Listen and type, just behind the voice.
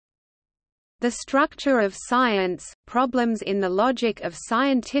The Structure of Science, Problems in the Logic of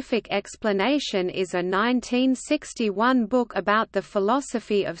Scientific Explanation is a 1961 book about the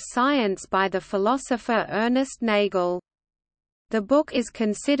philosophy of science by the philosopher Ernest Nagel. The book is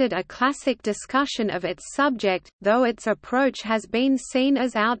considered a classic discussion of its subject, though its approach has been seen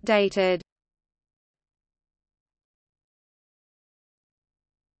as outdated.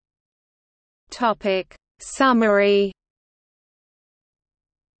 Summary.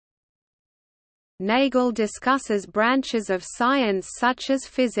 Nagel discusses branches of science such as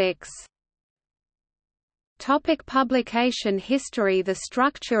physics. Publication history. The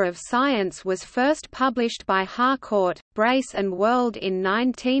Structure of Science was first published by Harcourt, Brace and World in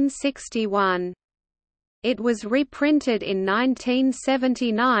 1961. It was reprinted in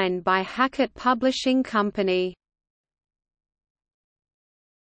 1979 by Hackett Publishing Company.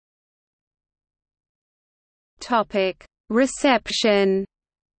 Reception.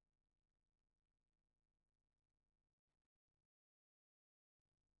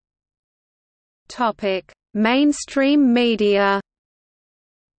 Mainstream media.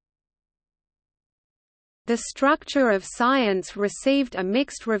 The Structure of Science received a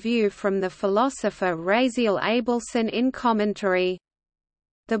mixed review from the philosopher Raziel Abelson in Commentary.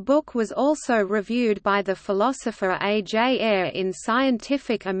 The book was also reviewed by the philosopher A. J. Ayer in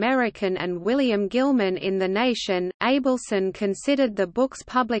Scientific American and William Gilman in The Nation. Abelson considered the book's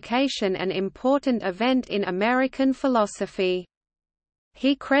publication an important event in American philosophy.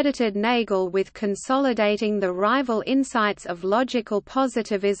 He credited Nagel with consolidating the rival insights of logical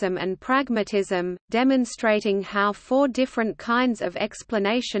positivism and pragmatism, demonstrating how four different kinds of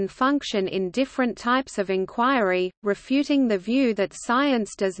explanation function in different types of inquiry, refuting the view that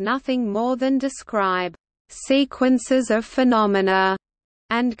science does nothing more than describe sequences of phenomena,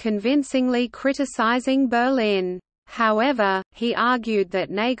 and convincingly criticizing Berlin. However, he argued that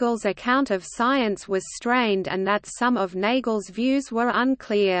Nagel's account of science was strained and that some of Nagel's views were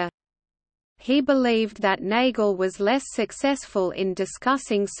unclear. He believed that Nagel was less successful in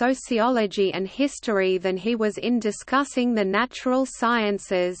discussing sociology and history than he was in discussing the natural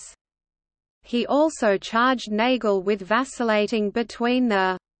sciences. He also charged Nagel with vacillating between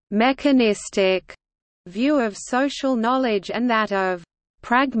the mechanistic view of social knowledge and that of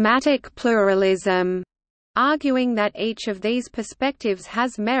pragmatic pluralism, arguing that each of these perspectives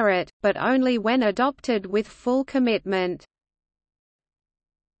has merit, but only when adopted with full commitment.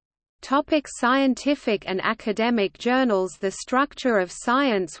 Scientific and academic journals. The Structure of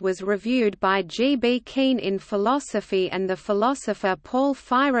Science was reviewed by G. B. Keane in Philosophy and the philosopher Paul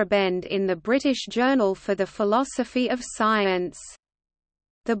Feyerabend in the British Journal for the Philosophy of Science.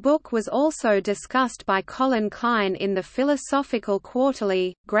 The book was also discussed by Colin Klein in the Philosophical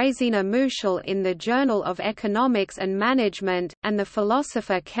Quarterly, Grazina Muschel in the Journal of Economics and Management, and the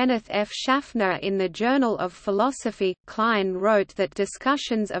philosopher Kenneth F. Schaffner in the Journal of Philosophy. Klein wrote that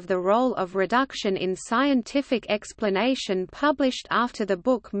discussions of the role of reduction in scientific explanation published after the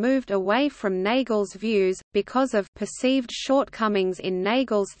book moved away from Nagel's views, because of perceived shortcomings in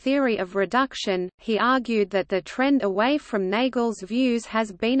Nagel's theory of reduction. He argued that the trend away from Nagel's views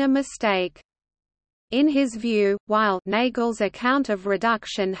has been a mistake. In his view, while Nagel's account of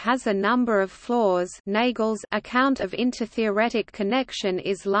reduction has a number of flaws, Nagel's account of intertheoretic connection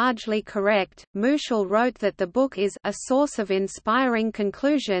is largely correct. Muschel wrote that the book is a source of inspiring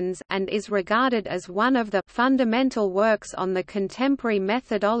conclusions and is regarded as one of the fundamental works on the contemporary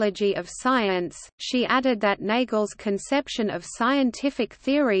methodology of science. She added that Nagel's conception of scientific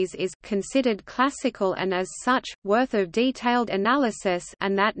theories is considered classical and as such worth of detailed analysis,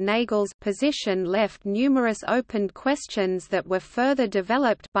 and that Nagel's position left numerous open questions that were further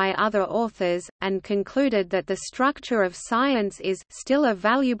developed by other authors, and concluded that The Structure of Science is still a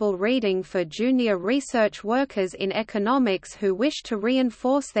valuable reading for junior research workers in economics who wish to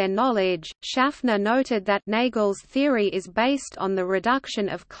reinforce their knowledge. Schaffner noted that Nagel's theory is based on the reduction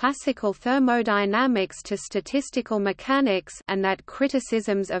of classical thermodynamics to statistical mechanics, and that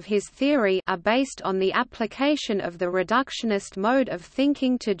criticisms of his theory are based on the application of the reductionist mode of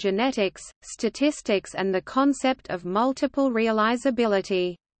thinking to genetics, statistics, and the concept of multiple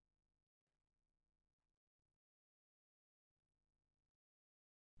realizability.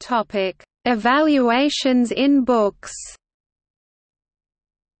 Topic: Evaluations in books.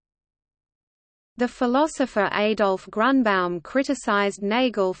 The philosopher Adolf Grunbaum criticized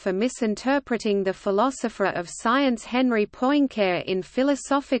Nagel for misinterpreting the philosopher of science Henry Poincare in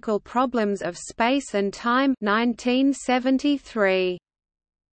Philosophical Problems of Space and Time 1973.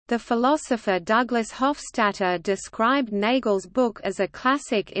 The philosopher Douglas Hofstadter described Nagel's book as a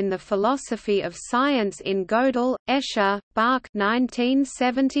classic in the philosophy of science in Gödel, Escher, Bach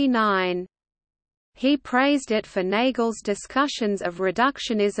 1979. He praised it for Nagel's discussions of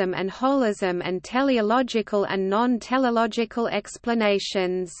reductionism and holism and teleological and non-teleological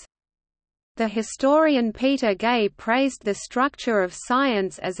explanations. The historian Peter Gay praised The Structure of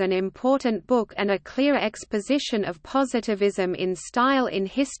Science as an important book and a clear exposition of positivism in style in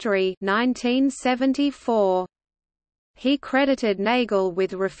history 1974. He credited Nagel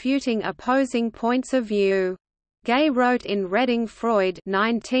with refuting opposing points of view. Gay wrote in Reading Freud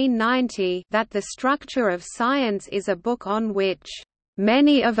 1990 that The Structure of Science is a book on which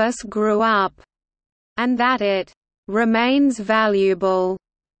many of us grew up, and that it remains valuable.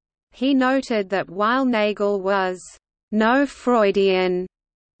 He noted that while Nagel was no Freudian,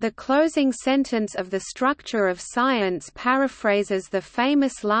 the closing sentence of The Structure of Science paraphrases the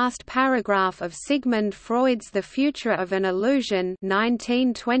famous last paragraph of Sigmund Freud's The Future of an Illusion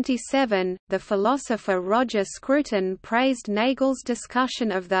 1927. The philosopher Roger Scruton praised Nagel's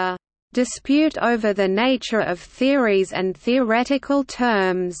discussion of the dispute over the nature of theories and theoretical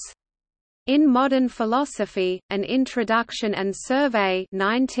terms in Modern Philosophy, An Introduction and Survey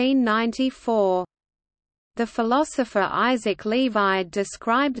 1994. The philosopher Isaac Levi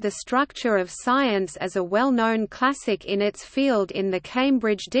described The Structure of Science as a well-known classic in its field in the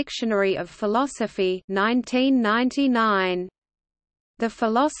Cambridge Dictionary of Philosophy 1999. The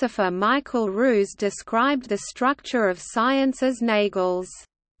philosopher Michael Ruse described The Structure of Science as Nagel's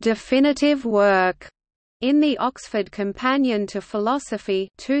definitive work in the Oxford Companion to Philosophy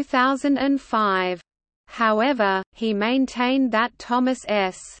 2005. However, he maintained that Thomas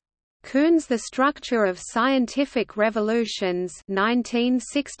S. Kuhn's The Structure of Scientific Revolutions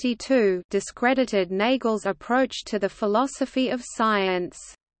 1962 discredited Nagel's approach to the philosophy of science.